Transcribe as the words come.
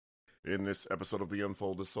In this episode of the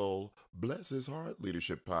Unfolded Soul, Bless His Heart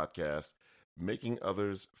Leadership Podcast, making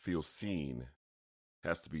others feel seen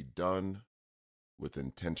has to be done with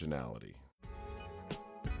intentionality.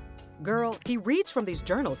 Girl, he reads from these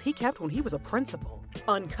journals he kept when he was a principal.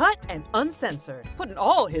 Uncut and uncensored, putting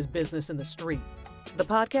all his business in the street. The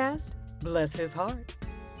podcast, Bless His Heart.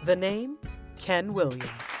 The name, Ken Williams.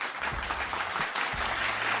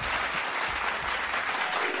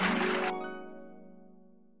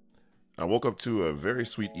 I woke up to a very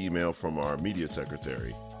sweet email from our media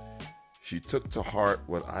secretary. She took to heart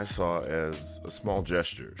what I saw as a small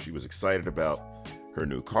gesture. She was excited about her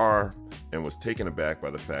new car and was taken aback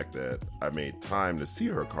by the fact that I made time to see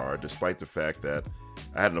her car, despite the fact that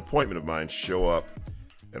I had an appointment of mine show up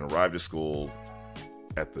and arrive to school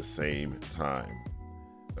at the same time.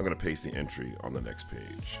 I'm going to paste the entry on the next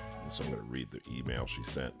page. So I'm going to read the email she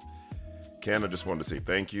sent. Ken, I just wanted to say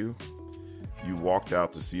thank you. You walked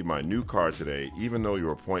out to see my new car today, even though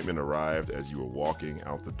your appointment arrived as you were walking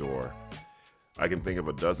out the door. I can think of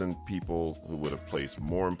a dozen people who would have placed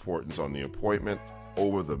more importance on the appointment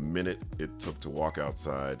over the minute it took to walk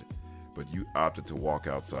outside, but you opted to walk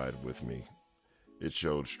outside with me. It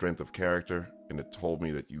showed strength of character, and it told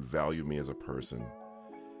me that you value me as a person.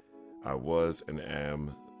 I was and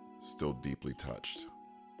am still deeply touched.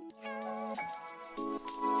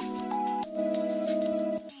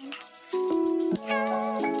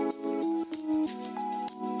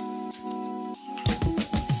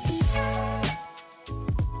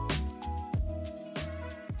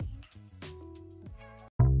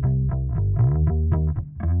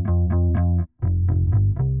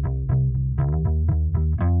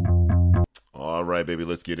 All right, baby,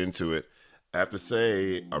 let's get into it. I have to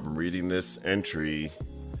say, I'm reading this entry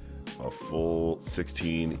a full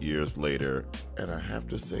 16 years later, and I have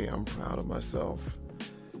to say I'm proud of myself.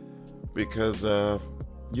 Because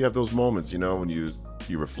you have those moments, when you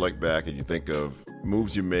reflect back and you think of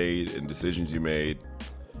moves you made and decisions you made.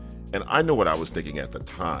 And I know what I was thinking at the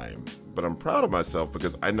time, but I'm proud of myself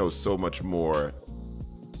because I know so much more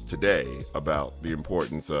today about the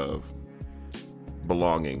importance of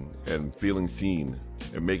belonging and feeling seen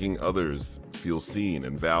and making others feel seen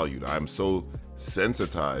and valued. I'm so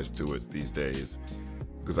sensitized to it these days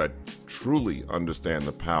because I truly understand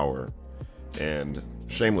the power. And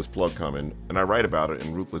shameless plug coming, and I write about it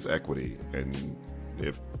in Ruthless Equity. And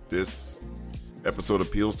if this episode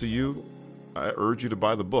appeals to you, I urge you to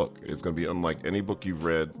buy the book. It's going to be unlike any book you've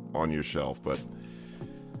read on your shelf. But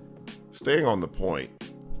staying on the point,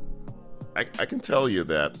 I can tell you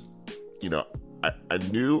that, I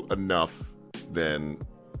knew enough then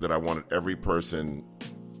that I wanted every person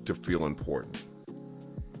to feel important.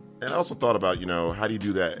 And I also thought about, how do you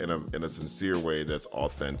do that in a sincere way that's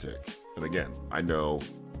authentic? And again, I know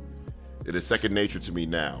it is second nature to me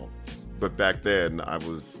now, but back then I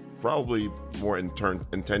was probably more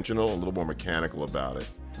intentional, a little more mechanical about it.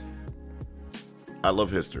 I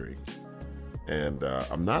love history, and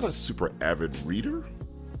I'm not a super avid reader,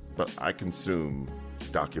 but I consume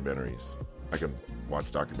documentaries. I can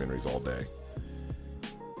watch documentaries all day.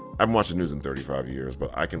 I haven't watched the news in 35 years,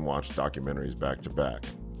 but I can watch documentaries back to back.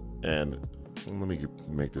 And let me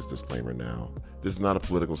make this disclaimer now. This is not a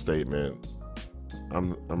political statement.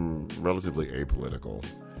 I'm relatively apolitical.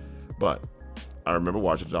 But I remember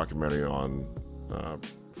watching a documentary on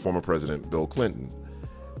former President Bill Clinton.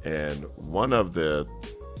 And one of the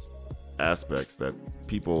aspects that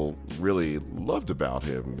people really loved about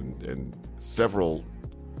him and several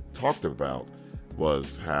talked about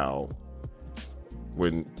was how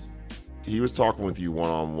when he was talking with you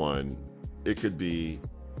one-on-one, it could be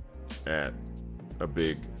at a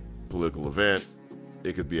big political event,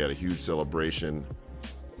 it could be at a huge celebration,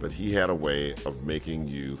 but he had a way of making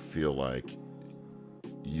you feel like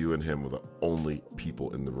you and him were the only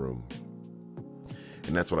people in the room.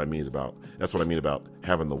 And that's what I mean about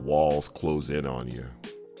having the walls close in on you.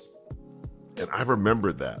 And I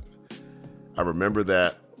remember that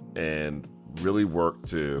and really worked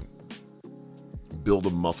to build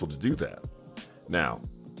a muscle to do that. Now,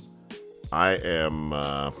 I am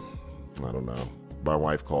I don't know. My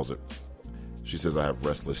wife calls it, she says I have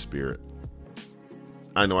restless spirit.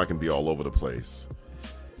 I know I can be all over the place.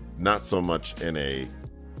 Not so much in a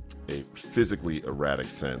physically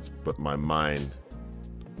erratic sense, but my mind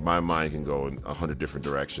can go in 100 different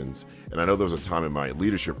directions. And I know there was a time in my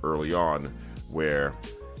leadership early on where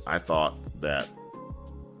I thought that,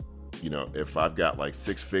 if I've got like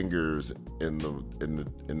 6 fingers in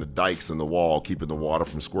the dikes in the wall, keeping the water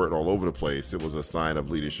from squirting all over the place, it was a sign of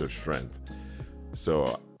leadership strength.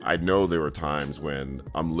 So I know there were times when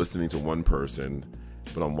I'm listening to one person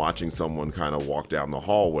but I'm watching someone kind of walk down the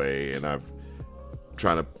hallway and I've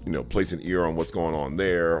trying to, place an ear on what's going on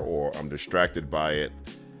there, or I'm distracted by it.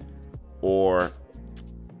 Or,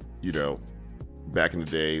 back in the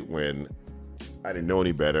day when I didn't know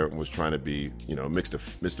any better and was trying to be,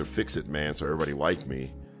 Mr. Fix-It man so everybody liked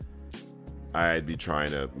me, I'd be trying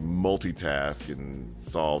to multitask and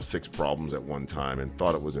solve 6 problems at one time and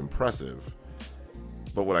thought it was impressive.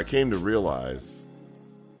 But what I came to realize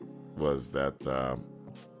was that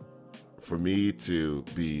for me to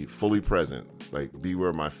be fully present, like be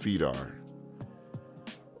where my feet are,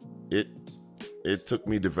 it took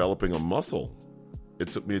me developing a muscle.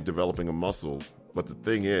 But the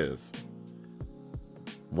thing is,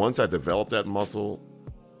 once I developed that muscle,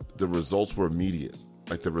 the results were immediate.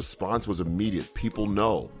 Like the response was immediate. People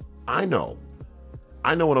know. I know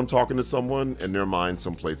when I'm talking to someone and their mind's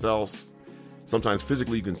someplace else. Sometimes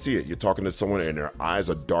physically you can see it. You're talking to someone and their eyes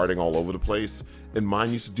are darting all over the place. And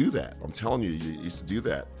mine used to do that. I'm telling you, it used to do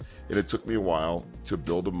that. And it took me a while to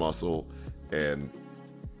build a muscle. And,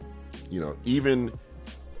 even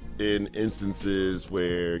in instances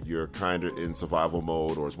where you're kind of in survival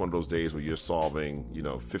mode, or it's one of those days where you're solving,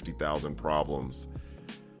 50,000 problems,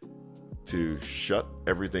 to shut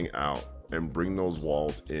everything out and bring those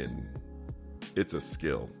walls in, it's a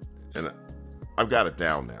skill. And I've got it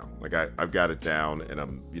down now. Like I've got it down, and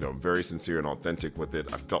I'm very sincere and authentic with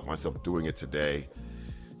it. I felt myself doing it today.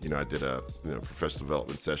 I did a professional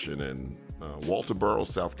development session in Walterboro,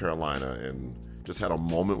 South Carolina, and just had a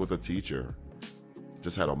moment with a teacher.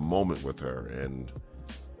 Just had a moment with her, and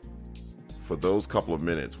for those couple of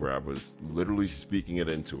minutes where I was literally speaking it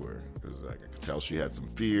into her, because I could tell she had some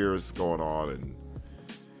fears going on,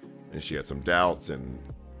 and she had some doubts, and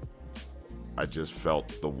I just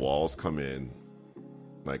felt the walls come in,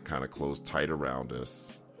 like kind of close tight around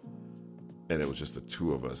us. And it was just the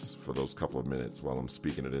two of us for those couple of minutes while I'm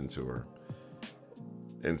speaking it into her.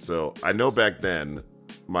 And so I know back then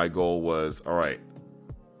my goal was, all right,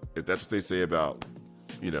 if that's what they say about,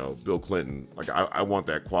 Bill Clinton, like I want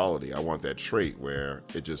that quality. I want that trait where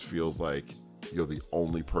it just feels like you're the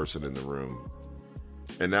only person in the room.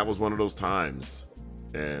 And that was one of those times.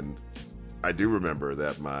 And I do remember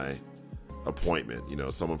that my appointment,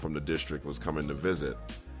 someone from the district was coming to visit,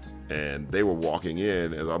 and they were walking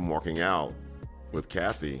in as I'm walking out with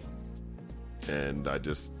Kathy. And I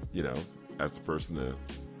just, asked the person to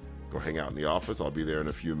go hang out in the office. I'll be there in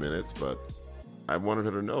a few minutes, but I wanted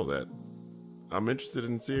her to know that I'm interested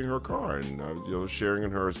in seeing her car and, sharing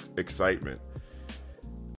in her excitement.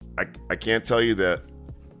 I can't tell you that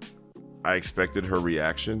I expected her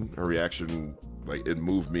reaction. Her reaction, like, it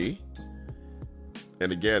moved me.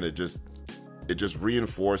 And again, it just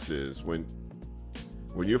reinforces when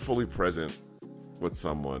you're fully present with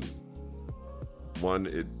someone, one,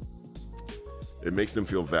 it makes them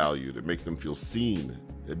feel valued. It makes them feel seen.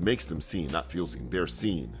 It makes them seen, not feel seen. They're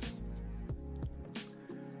seen.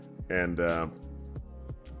 And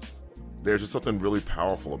there's just something really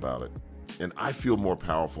powerful about it. And I feel more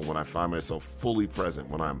powerful when I find myself fully present,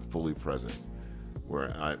 when I'm fully present, where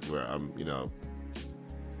I'm,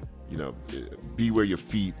 be where your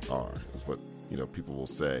feet are, is what, people will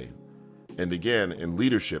say. And again, in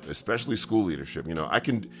leadership, especially school leadership,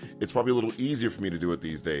 it's probably a little easier for me to do it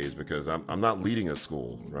these days because I'm not leading a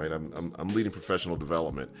school, right? I'm leading professional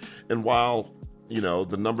development. And while,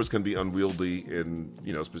 the numbers can be unwieldy in,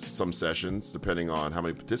 some sessions, depending on how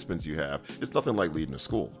many participants you have, it's nothing like leading a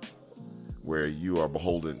school where you are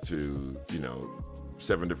beholden to,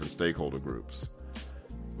 7 different stakeholder groups,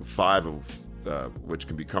 5 of which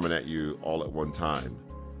can be coming at you all at one time.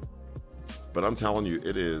 But I'm telling you,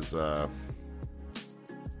 it is, there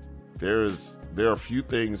are a few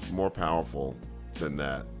things more powerful than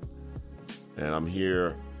that. And I'm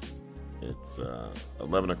here, it's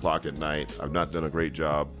 11 o'clock at night. I've not done a great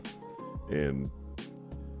job in,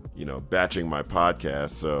 batching my podcast.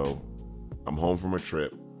 So I'm home from a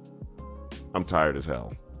trip. I'm tired as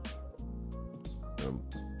hell. I'm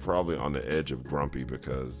probably on the edge of grumpy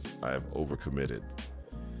because I have overcommitted.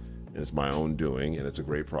 It's my own doing, and it's a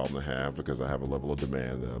great problem to have because I have a level of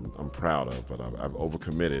demand that I'm proud of, but I've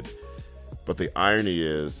overcommitted. But the irony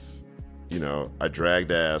is, I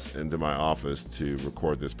dragged ass into my office to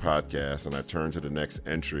record this podcast, and I turn to the next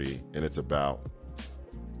entry, and it's about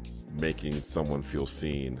making someone feel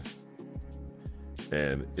seen.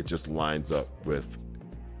 And it just lines up with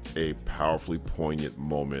a powerfully poignant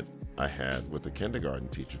moment I had with a kindergarten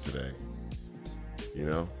teacher today.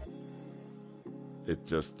 It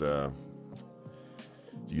just, the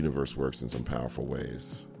universe works in some powerful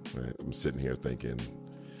ways. Right? I'm sitting here thinking,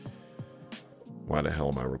 why the hell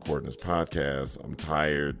am I recording this podcast? I'm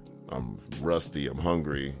tired. I'm rusty, I'm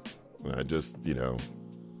hungry, and I just,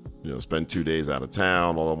 spend 2 days out of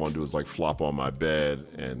town. All I want to do is like flop on my bed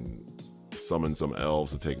and summon some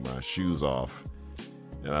elves to take my shoes off.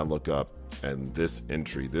 And I look up, and this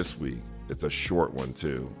entry this week, it's a short one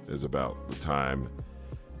too, is about the time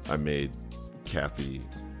I made Kathy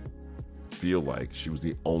feel like she was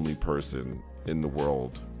the only person in the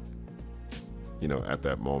world, at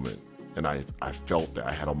that moment. And I felt that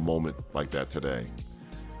I had a moment like that today.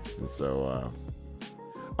 And so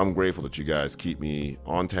I'm grateful that you guys keep me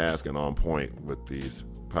on task and on point with these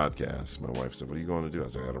podcasts. My wife said, "What are you going to do?" I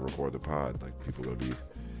said, "I got to record the pod. Like, people are going to be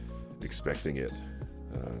expecting it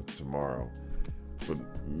tomorrow." But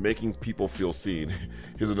making people feel seen.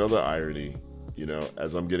 Here's another irony.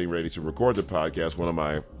 As I'm getting ready to record the podcast, one of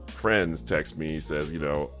my friends texts me, says,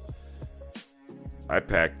 I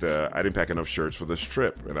didn't pack enough shirts for this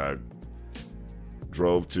trip. And I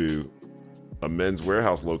drove to a Men's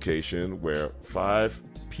Warehouse location where five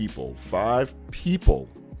people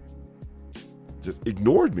just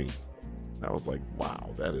ignored me. I was like, wow,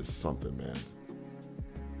 that is something, man.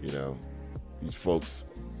 These folks,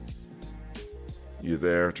 you're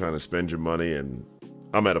there trying to spend your money, and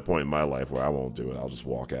I'm at a point in my life where I won't do it. I'll just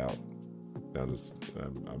walk out. I'm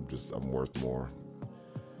worth more.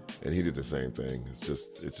 And he did the same thing. It's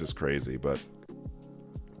just crazy. But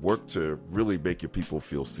work to really make your people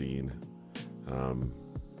feel seen.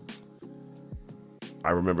 I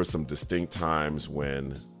remember some distinct times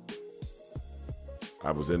when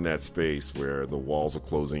I was in that space where the walls are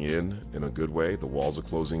closing in a good way. The walls are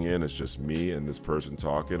closing in. It's just me and this person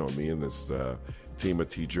talking, or me and this team of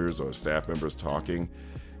teachers or staff members talking.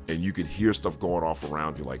 And you could hear stuff going off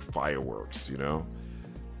around you like fireworks,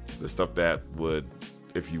 The stuff that would,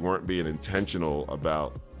 if you weren't being intentional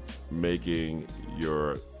about making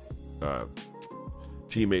your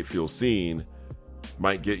teammate feel seen,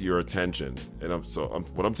 might get your attention. And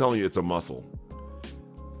what I'm telling you, it's a muscle.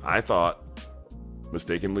 I thought,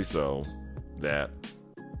 mistakenly so, that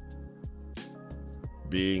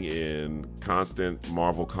being in constant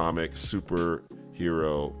Marvel comic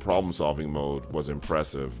superhero problem-solving mode was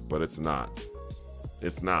impressive, but it's not.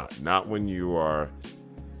 It's not when you are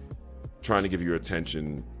trying to give your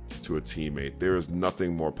attention to a teammate. There is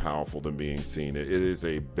nothing more powerful than being seen. It is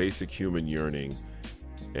a basic human yearning,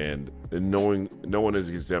 and knowing no one is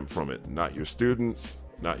exempt from it. Not your students,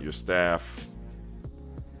 not your staff.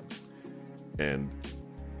 And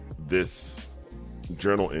this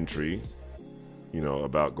journal entry,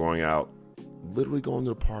 about going out, literally going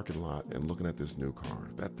to the parking lot and looking at this new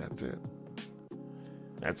car. That's it.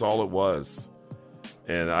 That's all it was.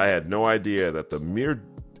 And I had no idea that the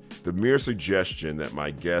mere suggestion that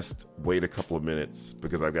my guest wait a couple of minutes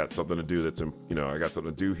because I've got something to do I got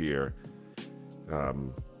something to do here,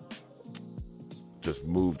 just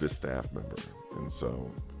moved this staff member. And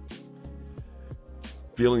so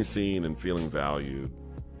feeling seen and feeling valued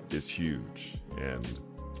is huge. And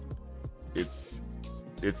it's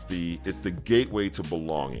the gateway to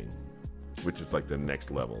belonging, which is like the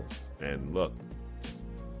next level. And look,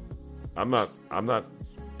 I'm not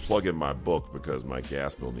plugging my book because my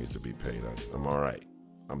gas bill needs to be paid. I'm all right.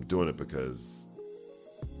 I'm doing it because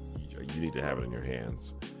you need to have it in your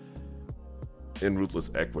hands. In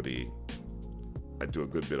Ruthless Equity, I do a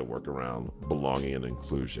good bit of work around belonging and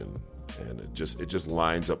inclusion, and it just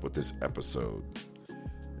lines up with this episode.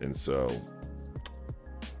 And so,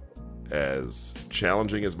 as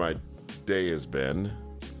challenging as my day has been,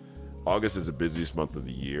 August is the busiest month of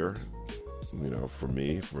the year. For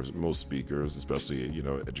me, for most speakers, especially,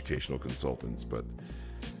 educational consultants. But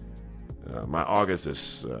my August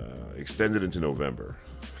is extended into November.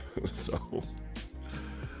 So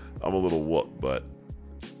I'm a little whooped, but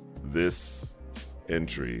this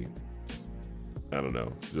entry, I don't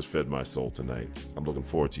know, just fed my soul tonight. I'm looking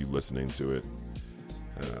forward to you listening to it.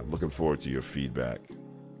 I'm looking forward to your feedback.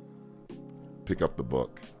 Pick up the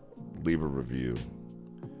book, leave a review.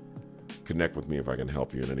 Connect with me if I can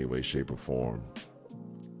help you in any way, shape, or form.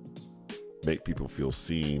 Make people feel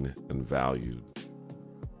seen and valued.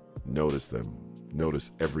 Notice them.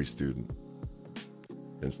 Notice every student.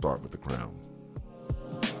 And start with the crown.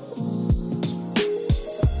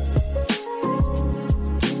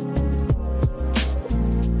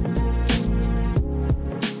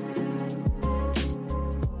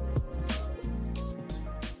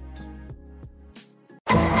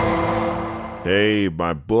 Hey,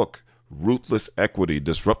 my book, Ruthless Equity,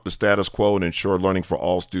 Disrupt the Status Quo and Ensure Learning for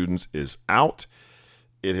All Students, is out.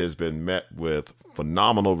 It has been met with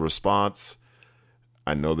phenomenal response.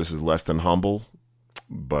 I know this is less than humble,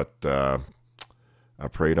 but I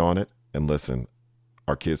prayed on it. And listen,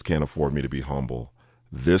 our kids can't afford me to be humble.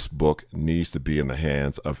 This book needs to be in the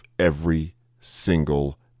hands of every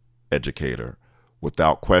single educator.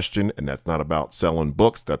 Without question, and that's not about selling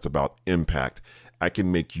books, that's about impact. I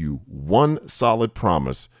can make you one solid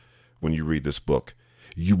promise when you read this book.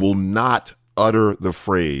 You will not utter the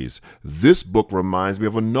phrase, "This book reminds me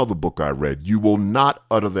of another book I read." You will not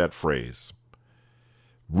utter that phrase.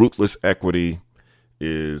 Ruthless Equity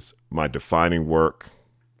is my defining work.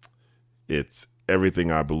 It's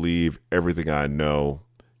everything I believe, everything I know.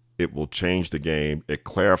 It will change the game. It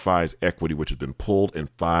clarifies equity, which has been pulled in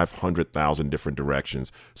 500,000 different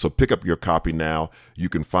directions. So pick up your copy now. You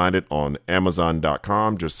can find it on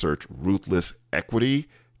Amazon.com. Just search Ruthless Equity,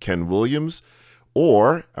 Ken Williams.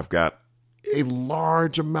 Or I've got a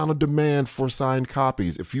large amount of demand for signed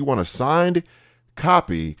copies. If you want a signed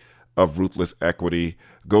copy of Ruthless Equity,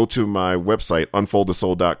 go to my website,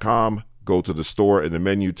 unfoldthesoul.com. Go to the store in the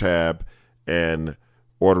menu tab and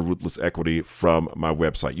order Ruthless Equity from my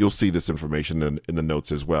website. You'll see this information in the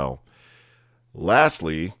notes as well.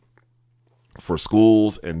 Lastly, for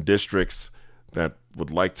schools and districts that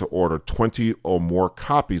would like to order 20 or more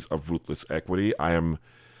copies of Ruthless Equity, I am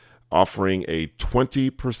offering a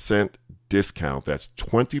 20% discount. That's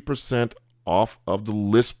 20% off of the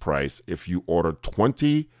list price if you order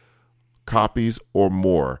 20 copies or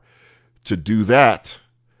more. To do that,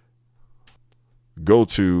 go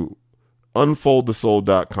to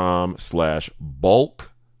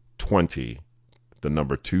unfoldthesoul.com/bulk20, the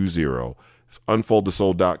number 20. It's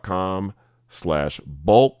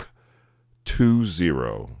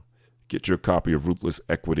unfoldthesoul.com/bulk20. Get your copy of Ruthless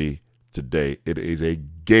Equity today. It is a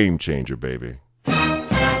game changer, baby. On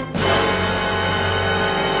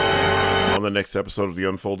the next episode of the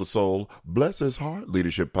Unfold the Soul, Bless His Heart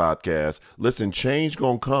Leadership Podcast. Listen, change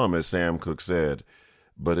gonna come, as Sam Cooke said.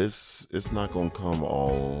 But it's not going to come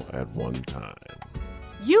all at one time.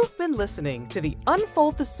 You've been listening to the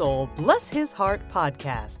Unfold the Soul, Bless His Heart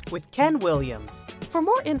podcast with Ken Williams. For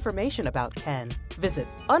more information about Ken, visit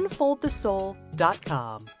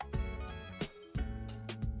unfoldthesoul.com.